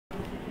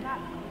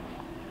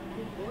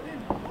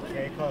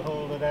Take a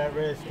hold of that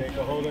wrist. Take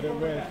a hold of the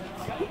wrist.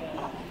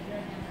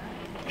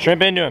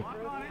 Shrimp into him.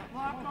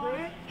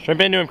 Shrimp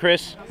into him,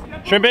 Chris.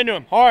 Shrimp into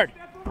him. Hard.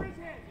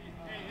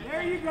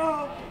 There you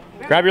go.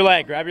 Grab your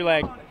leg. Grab your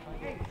leg.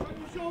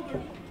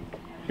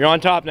 You're on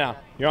top now.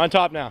 You're on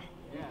top now.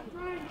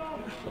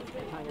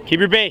 Keep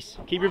your base.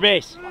 Keep your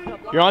base.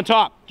 You're on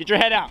top. Get your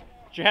head out.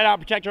 Get your head out.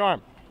 Protect your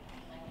arm.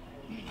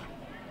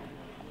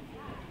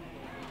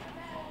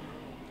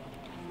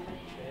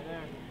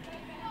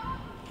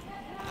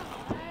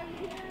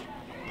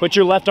 Put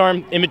your left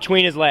arm in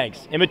between his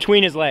legs. In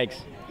between his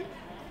legs.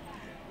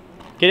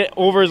 Get it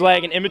over his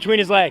leg and in between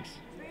his legs.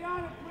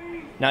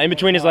 Now in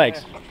between his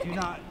legs. Do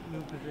not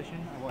move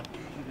position. I want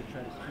you to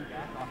try to scoot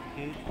back off the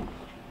cage.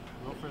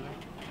 A little further.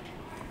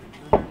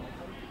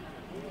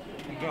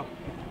 And go. All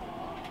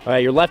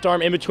right, your left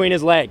arm in between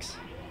his legs.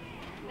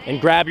 And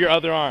grab your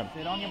other arm.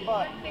 Sit on your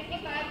butt.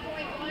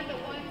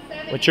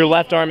 Put your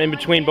left arm in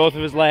between both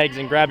of his legs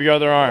and grab your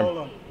other arm.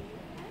 Roll him.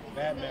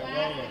 Batman,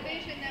 roll him. Stay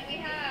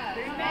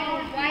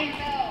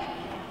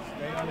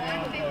on the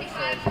arm.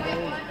 155.1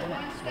 to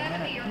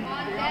 170. You're on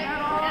deck.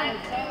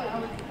 That's so.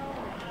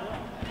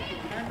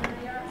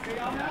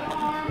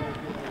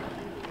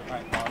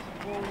 Alright, pause.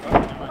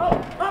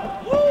 Up,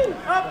 woo,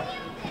 up.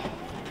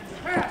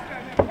 Pass,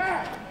 Batman,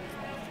 pass.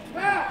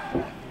 Pass.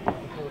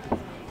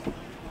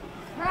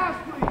 Pass,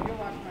 please.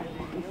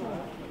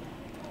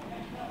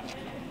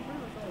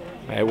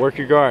 All right, work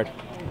your guard.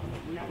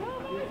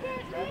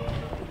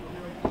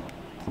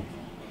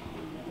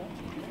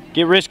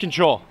 Get wrist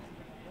control.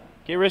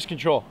 Get wrist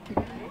control.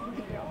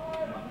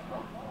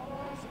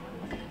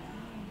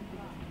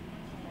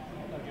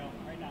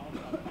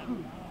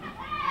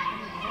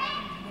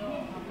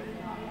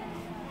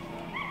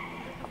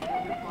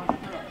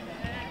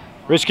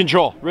 Wrist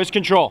control. Wrist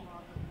control.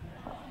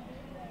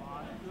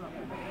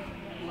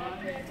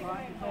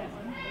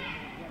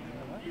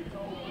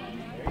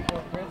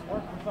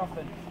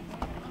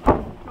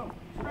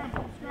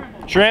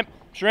 Shrimp.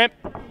 Shrimp.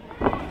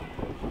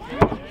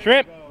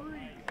 Shrimp.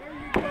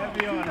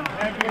 Heavy on him.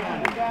 Heavy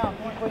on him. Down.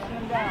 Keep pushing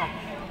him down.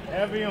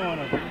 Heavy on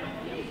him.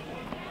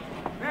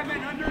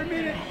 Batman, under a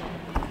minute.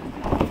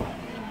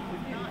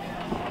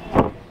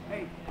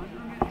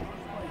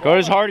 Go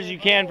as hard as you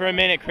can for a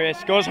minute,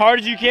 Chris. Go as hard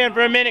as you can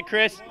for a minute,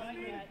 Chris.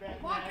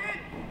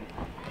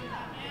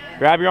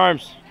 Grab your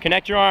arms.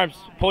 Connect your arms.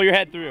 Pull your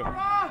head through.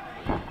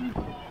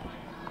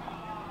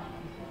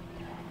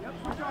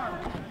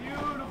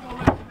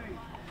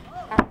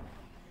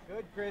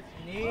 Good, Chris.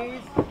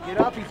 Knees. Get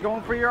up. He's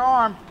going for your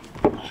arm.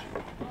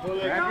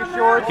 Grab your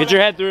shorts. Get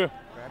your head through.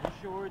 Grab your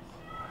shorts.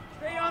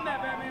 Stay on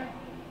that, Batman.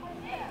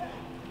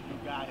 You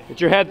got it. Get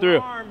your head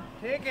through. Arm.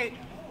 Take it.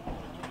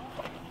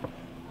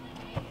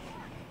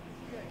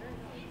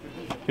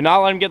 Do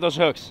not let him get those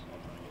hooks.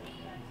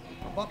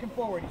 Bucking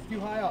forward. He's too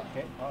high up.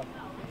 Okay.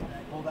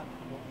 Hold up.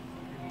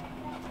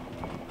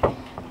 Right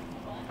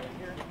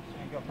here.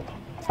 And go.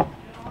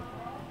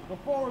 Go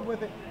forward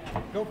with it.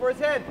 Go for his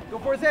head. Go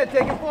for his head.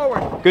 Take it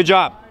forward. Good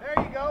job.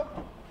 There you go.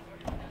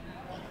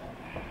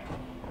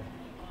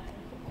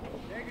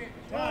 Take it.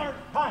 Time.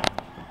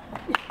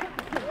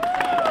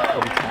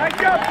 Nice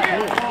job,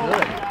 kid.